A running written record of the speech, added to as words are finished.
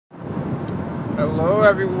Hello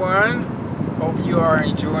everyone, hope you are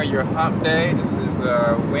enjoying your hump day. This is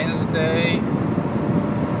Wednesday.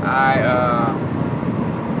 I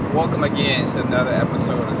welcome again to another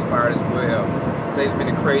episode of Inspired as Well. Today's been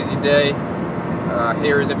a crazy day,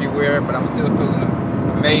 hair is everywhere, but I'm still feeling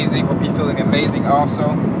amazing. Hope you're feeling amazing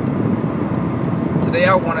also. Today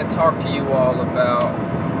I want to talk to you all about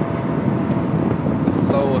the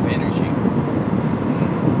flow of energy.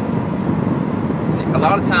 See, a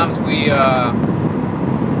lot of times we're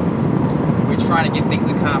trying to get things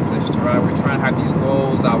accomplished, right? We're trying to have these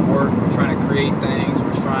goals, our work, we're trying to create things,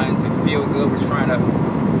 we're trying to feel good, we're trying to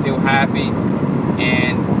feel happy,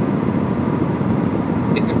 and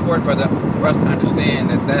it's important for us to understand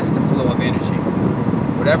that that's the flow of energy.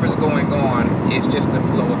 Whatever's going on is just the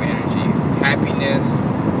flow of energy. Happiness,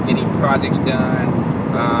 getting projects done,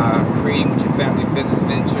 creating with your family business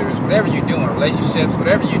ventures, whatever you're doing, relationships,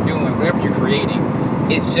 whatever you're doing, whatever you're creating,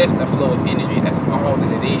 it's just a flow of energy. That's all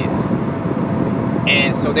that it is.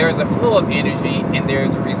 And so there's a flow of energy and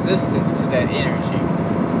there's a resistance to that energy.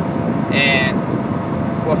 And,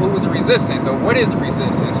 well, who is the resistance? Or what is the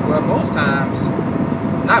resistance? Well, most times,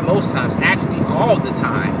 not most times, actually all the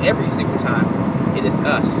time, every single time, it is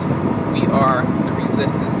us. We are the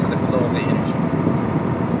resistance to the flow of the energy.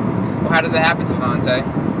 Well, how does it happen, Devante?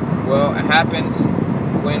 Well, it happens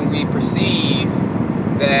when we perceive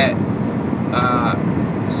that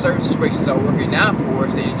certain situations are working out for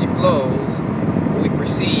us, the energy flows. We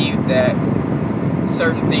perceive that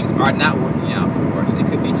certain things are not working out for us. It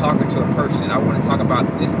could be talking to a person. I want to talk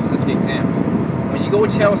about this specific example. When you go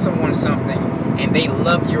tell someone something and they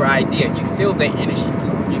love your idea, you feel that energy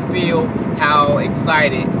flow. You feel how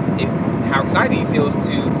exciting it feels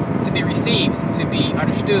to be received, to be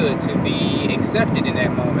understood, to be accepted in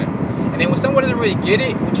that moment. And then when someone doesn't really get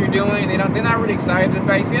it, what you're doing, they're not really excited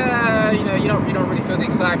about it. You don't really feel the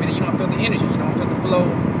excitement. You don't feel the energy. You don't feel the flow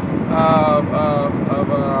of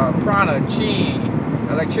prana, chi,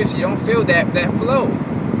 electricity. You don't feel that flow.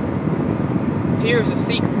 Here's the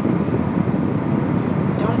secret.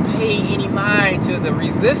 Don't pay any mind to the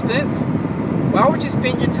resistance. Why would you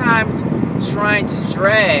spend your time trying to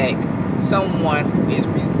drag someone who is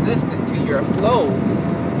resistant to your flow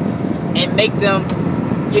and make them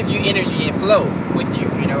give you energy and flow with you?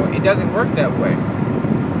 You know, it doesn't work that way.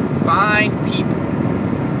 Find people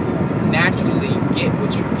who naturally get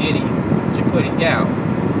what you're getting, what you're putting out.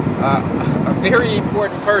 A very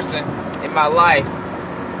important person in my life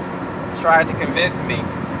tried to convince me.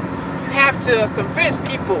 You have to convince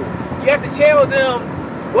people. You have to tell them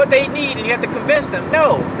what they need and you have to convince them.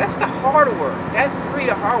 No, that's the hard work. That's really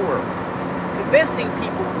the hard work. Convincing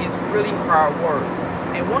people is really hard work.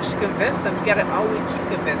 And once you convince them, you gotta always keep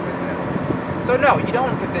convincing them. So no, you don't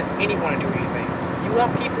want to convince anyone to do anything. You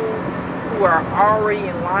want people who are already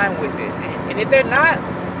in line with it. And if they're not,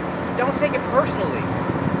 don't take it personally.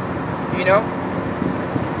 You know?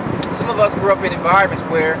 Some of us grew up in environments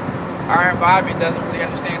where our environment doesn't really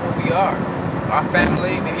understand who we are. Our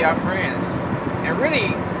family, maybe our friends. And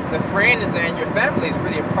really, the friends and your family is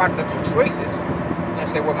really a product of your choices. You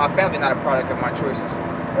say, well, my family's not a product of my choices.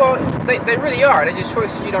 Well, they really are. They're just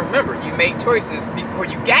choices you don't remember. You made choices before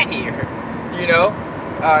you got here. You know?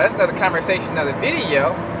 That's another conversation, another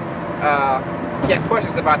video. If you have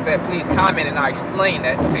questions about that, please comment and I'll explain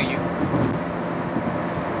that to you.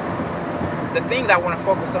 The thing that I want to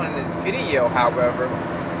focus on in this video, however,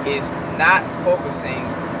 is not focusing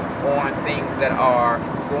on things that are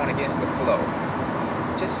going against the flow.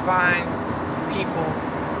 Just find people,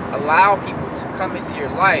 allow people to come into your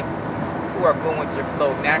life who are going with your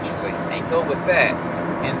flow naturally and go with that.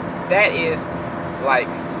 And that is like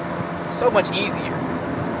so much easier.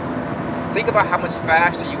 Think about how much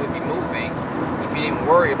faster you would be moving if you didn't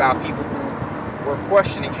worry about people who were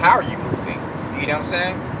questioning how are you moving. You know what I'm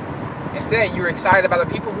saying? Instead, you're excited about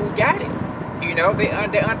the people who got it. You know, they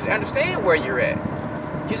understand where you're at.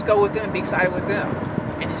 Just go with them and be excited with them.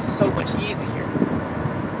 And it's just so much easier.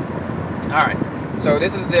 Alright, so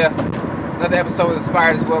this is another episode of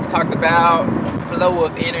Inspired as Well. We talked about flow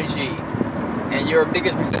of energy. And your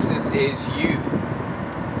biggest resistance is you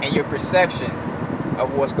and your perception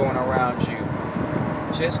of what's going around you.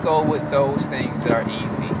 Just go with those things that are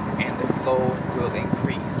easy and the flow will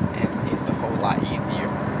increase and it's a whole lot easier.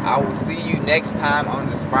 I will see you next time on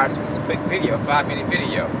the Inspired as Well. It's a quick video, 5-minute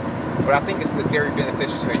video. But I think it's very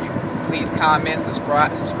beneficial to you. Please comment,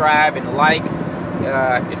 subscribe, and like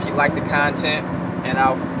if you like the content. And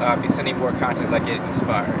I'll be sending more content as I get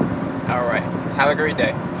inspired. Alright, have a great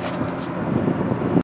day.